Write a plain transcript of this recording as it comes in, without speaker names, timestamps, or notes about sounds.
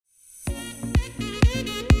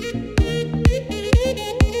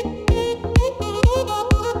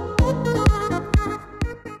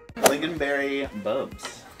lingonberry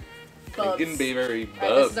bubs. Lingonberry bubs.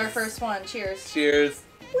 Alright, this is our first one. Cheers. Cheers.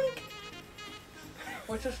 Wink.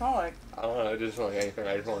 What's it smell like? I don't know. I just don't like anything.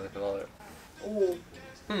 I just want to smell it. Ooh.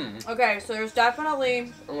 Okay, so there's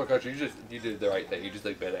definitely... Oh my gosh, you did the right thing. You just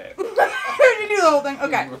like bit it. I didn't do the whole thing.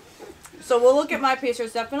 Okay. So we'll look at my piece.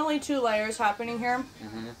 There's definitely 2 layers happening here.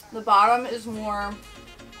 The bottom is more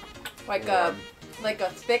like a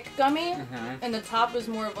thick gummy, and the top is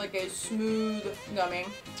more of like a smooth gummy.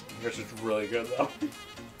 This is really good though.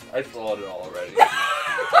 I swallowed it all already.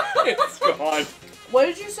 It's gone. What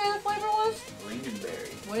did you say the flavor was? Lingonberry.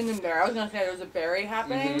 Lingonberry. I was gonna say there was a berry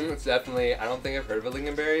happening. It's definitely. I don't think I've heard of a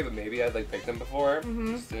lingonberry, but maybe I'd like picked them before.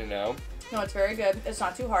 Just didn't know. No, it's very good. It's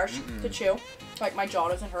not too harsh to chew. Like my jaw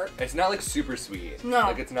doesn't hurt. It's not like super sweet. No.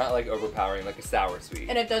 Like it's not like overpowering, like a sour sweet.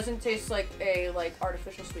 And it doesn't taste like a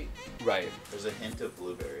artificial sweet. Right. There's a hint of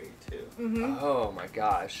blueberry too. Oh my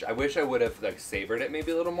gosh. I wish I would have like savored it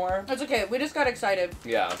maybe a little more. It's okay. We just got excited.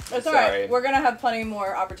 Yeah. It's sorry. alright. We're gonna have plenty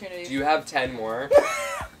more opportunities. Do you have 10 more?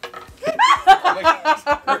 Oh my gosh,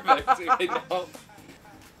 perfect. I know.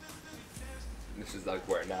 This is like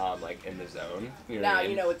where now I'm like in the zone. You know now what I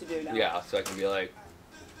mean? you know what to do now. Yeah, so I can be like,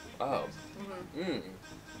 oh,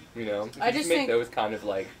 you know, I just just make think- those kind of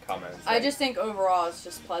like comments. I like, just think overall it's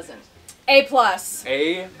just pleasant. A plus.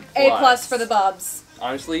 A+. A plus for the bubs.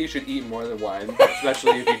 Honestly, you should eat more than one,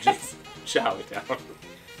 especially if you just chow it down.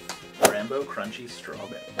 Rambo crunchy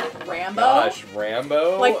strawberry. Rambo. Gosh,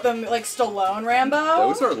 Rambo. Like Stallone Rambo.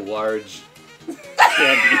 Those are large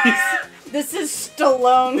candies. This is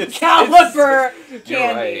Stallone caliber candy. You're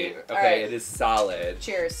right. Okay, All right. it is solid.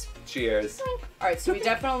 Cheers. Cheers. Alright, so we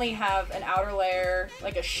definitely have an outer layer,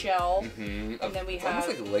 like a shell. And then we it's have...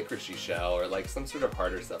 almost like licoricey shell or like some sort of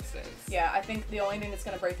harder substance. Yeah, I think the only thing that's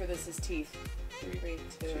going to break through this is teeth. 3,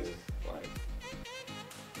 2... 1.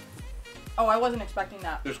 Oh, I wasn't expecting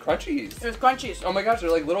that. There's crunchies. There's crunchies. Oh my gosh, they're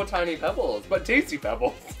like little tiny pebbles, but tasty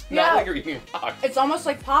pebbles. Yeah. Not like you're eating rocks. It's almost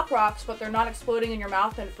like Pop Rocks, but they're not exploding in your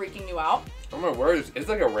mouth and freaking you out. Oh my word, it's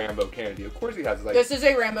like a Rambo candy. Of course he has like... This is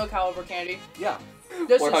a Rambo caliber candy. Yeah.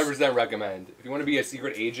 This 100% recommend. If you want to be a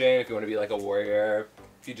secret agent, if you want to be like a warrior,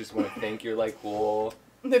 if you just want to think you're like cool.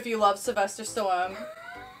 If you love Sylvester Stallone.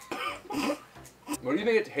 What do you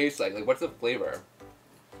think it tastes like? Like, what's the flavor?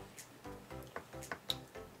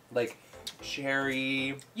 Like,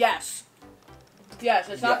 cherry. Yes. Yes,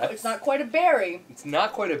 it's not. Yes. It's not quite a berry. It's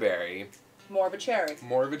not quite a berry. More of a cherry.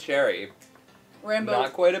 More of a cherry. Rambo.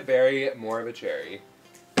 Not quite a berry, more of a cherry.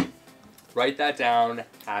 Write that down.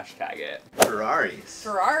 Hashtag it. Ferraris.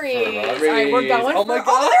 Ferraris. Ferraris. Alright, we're going Oh for... my god!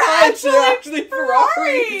 Oh, they're actually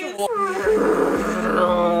Ferraris!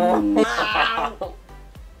 Ferraris.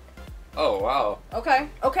 Oh wow. Okay,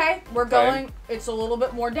 okay, we're going. It's a little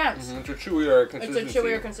bit more dense. It's a chewier consistency. It's a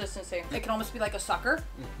chewier consistency. It can almost be like a sucker.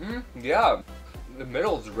 Yeah. The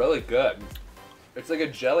middle is really good. It's like a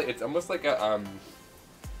jelly. It's almost like a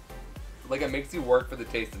like it makes you work for the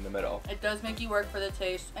taste in the middle. It does make you work for the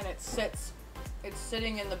taste, and it sits. It's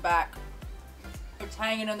sitting in the back. It's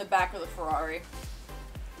hanging in the back of the Ferrari.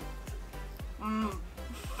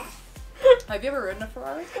 Have you ever ridden a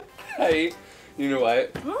Ferrari? Hey, you know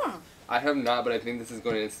what? Mm. I have not, but I think this is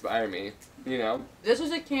going to inspire me. You know? This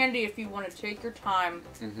is a candy if you want to take your time,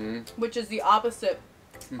 Mm-hmm. which is the opposite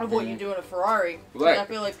of what you do in a Ferrari. 'Cause Right. I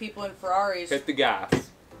feel like people in Ferraris Hit the gas.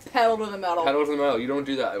 pedal to the metal. Pedal to the metal. You don't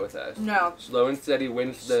do that with us. No. Slow and steady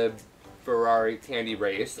wins the Ferrari candy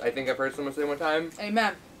race. I think I've heard someone say one time.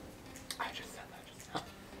 Amen. I just said that just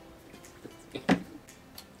now.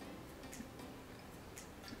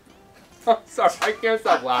 Oh, sorry, I can't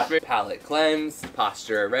stop laughing. Palate cleansed,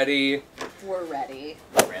 posture ready. We're ready.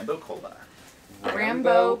 Rambo Cola.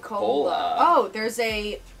 Rambo Cola. Oh, there's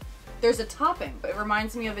a topping. It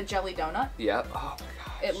reminds me of a jelly donut. Yep. Oh my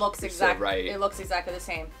gosh. It looks You're exactly so right. It looks exactly the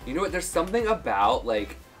same. You know what? There's something about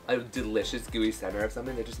like a delicious gooey center of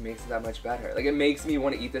something that just makes it that much better. Like it makes me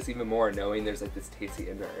want to eat this even more, knowing there's like this tasty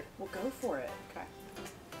innard. We'll go for it. Okay.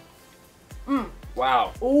 Mmm.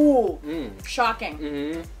 Wow. Ooh. Mmm. Shocking.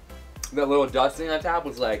 Mm-hmm. That little dusting on top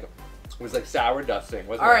was like sour dusting,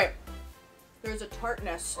 wasn't All it? right. There's a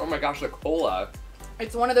tartness. Oh my gosh, the cola.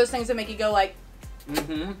 It's one of those things that make you go like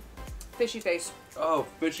Mm-hmm. fishy face. Oh,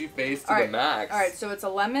 fishy face to All the right. max. All right. So it's a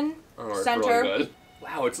lemon Oh, it's center, really good.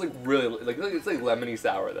 Wow, it's like really it's like lemony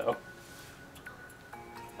sour though.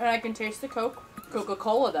 and I can taste the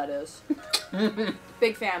Coca-Cola. That is.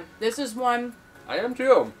 Big fan. This is one. I am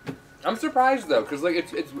too. I'm surprised though, cause like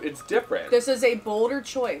it's different. This is a bolder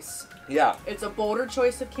choice. Yeah. It's a bolder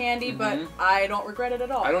choice of candy, but I don't regret it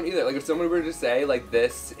at all. I don't either. Like if someone were to say like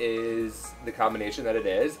this is the combination that it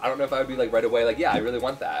is, I don't know if I would be like right away like yeah I really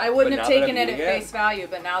want that. I wouldn't have taken it at face value,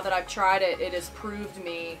 but now that I've tried it, it has proved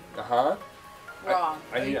me wrong.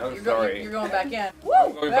 I'm sorry. You're going back in. Woo!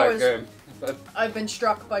 I'm going back in. I've been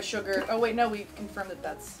struck by sugar. Oh wait, no, we confirmed that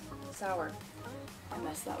that's sour. I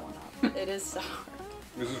messed that one up. It is sour.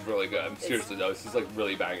 This is really good. Seriously though, this is like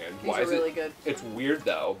really banging. These are really good. It's weird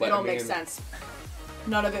though, but it don't make sense.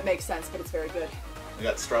 None of it makes sense, but it's very good. We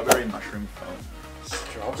got strawberry mushroom foam.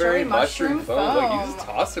 Strawberry mushroom foam. Look, you just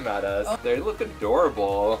toss them at us. Oh. They look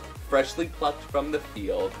adorable. Freshly plucked from the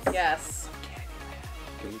field. Yes.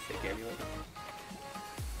 Can you say Candyland?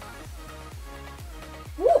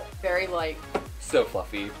 Woo! Very light. So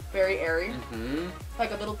fluffy. Very airy.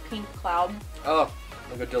 Like a little pink cloud. Oh,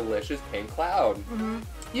 like a delicious pink cloud.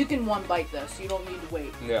 You can one bite this. You don't need to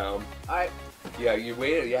wait. No. Alright. Yeah, you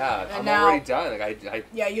wait. Yeah, and I'm now, already done. Like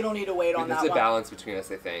yeah, you don't need to wait on that one. There's a balance between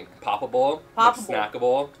us, I think. Poppable. Like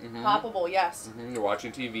snackable. Poppable, yes. You're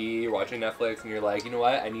watching TV, you're watching Netflix, and you're like, you know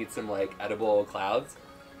what? I need some like edible clouds.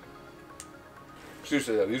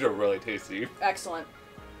 Seriously though, these are really tasty. Excellent.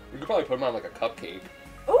 You could probably put them on like a cupcake.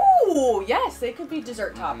 Ooh, yes, they could be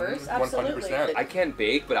dessert toppers. Absolutely. 100%. I can't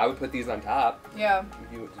bake, but I would put these on top. Yeah.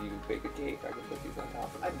 Do you bake a cake? I could put these on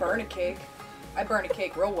top. I burn a cake. I burn a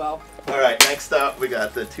cake real well. Alright, next up we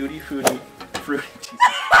got the Tutti Frutti.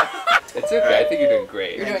 It's okay, I think you're doing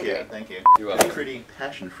great. You're doing great. Thank you. You're welcome. Tutti Frutti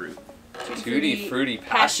passion fruit. Tutti Frutti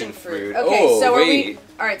passion fruit. Okay, oh, so wait.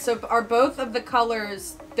 Alright, so are both of the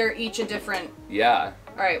colors, they're each a different... Yeah.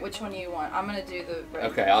 Alright, which one do you want? I'm gonna do the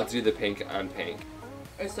red. Okay, I'll do the pink on pink.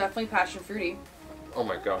 It's definitely passion fruity. Oh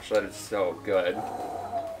my gosh, that is so good.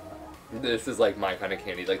 This is like my kind of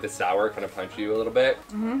candy. Like the sour kind of punch you a little bit.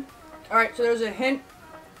 Alright, so there's a hint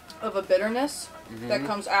of a bitterness that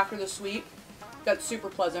comes after the sweet. That's super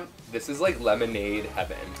pleasant. This is like lemonade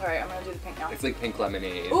heaven. Alright, I'm gonna do the pink now. It's like pink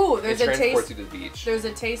lemonade. Ooh, there's a taste. It transports you to the beach. There's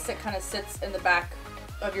a taste that kind of sits in the back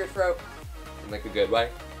of your throat. In like a good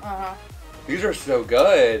way? Uh-huh. These are so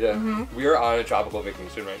good. We are on a tropical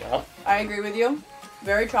vacation right now. I agree with you.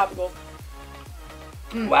 Very tropical.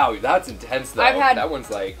 Wow, that's intense though. That one's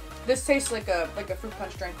like... This tastes like a fruit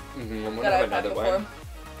punch drink. I'm gonna have another one.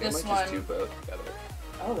 This one. Just do both together.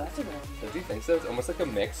 Oh, that's a good idea. Don't you think so? It's almost like a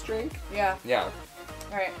mixed drink. Yeah. Yeah.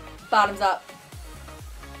 Alright, bottoms up.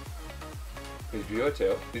 Did you do it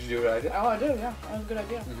too? Did you do what I did? Oh, I did, yeah. That was a good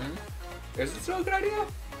idea. Is it still a good idea?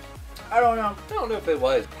 I don't know. I don't know if it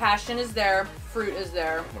was. Passion is there. Fruit is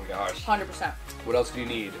there. Oh my gosh. 100%. What else do you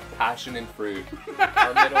need? Passion and fruit.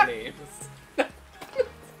 Our middle names.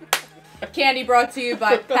 Candy brought to you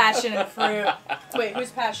by Passion and Fruit. Wait,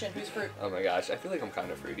 who's Passion? Who's Fruit? Oh my gosh, I feel like I'm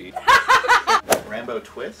kind of fruity. Rainbow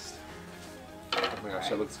Twist. Oh my gosh,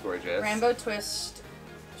 that looks gorgeous. Rainbow Twist,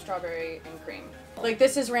 strawberry and cream. Like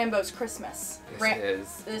this is Rambo's Christmas.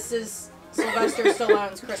 This is Sylvester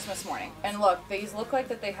Stallone's Christmas morning. And look, these look like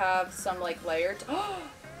that they have some like layered.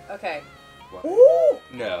 Okay. What? Ooh!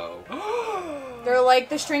 No. They're like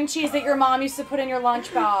the string cheese that your mom used to put in your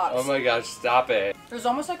lunchbox. Oh my gosh, stop it. There's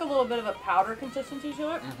almost like a little bit of a powder consistency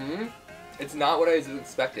to it. It's not what I was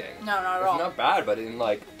expecting. No, not at all. It's not bad, but in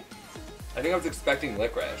like, I think I was expecting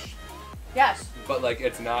licorice. Yes. But like,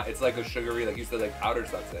 it's not. It's like a sugary, like you said, like powder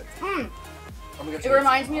substance. Oh my gosh. It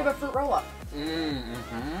reminds me of a fruit roll-up.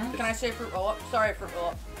 Can Can I say fruit roll-up? Sorry, fruit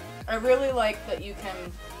roll-up. I really like that you can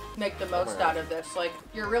make the most out of this. Like,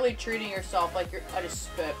 you're really treating yourself like you're... I just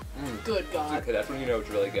spit. Good God. Okay, that's when you know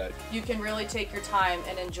it's really good. You can really take your time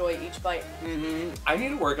and enjoy each bite. I need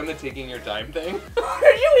to work on the taking your time thing. Did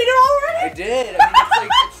you eat it already? I did. I mean, it's like,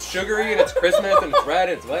 it's sugary and it's Christmas and it's red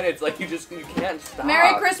and it's wet. It's like you can't stop.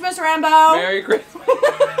 Merry Christmas, Rambo! Merry Christmas.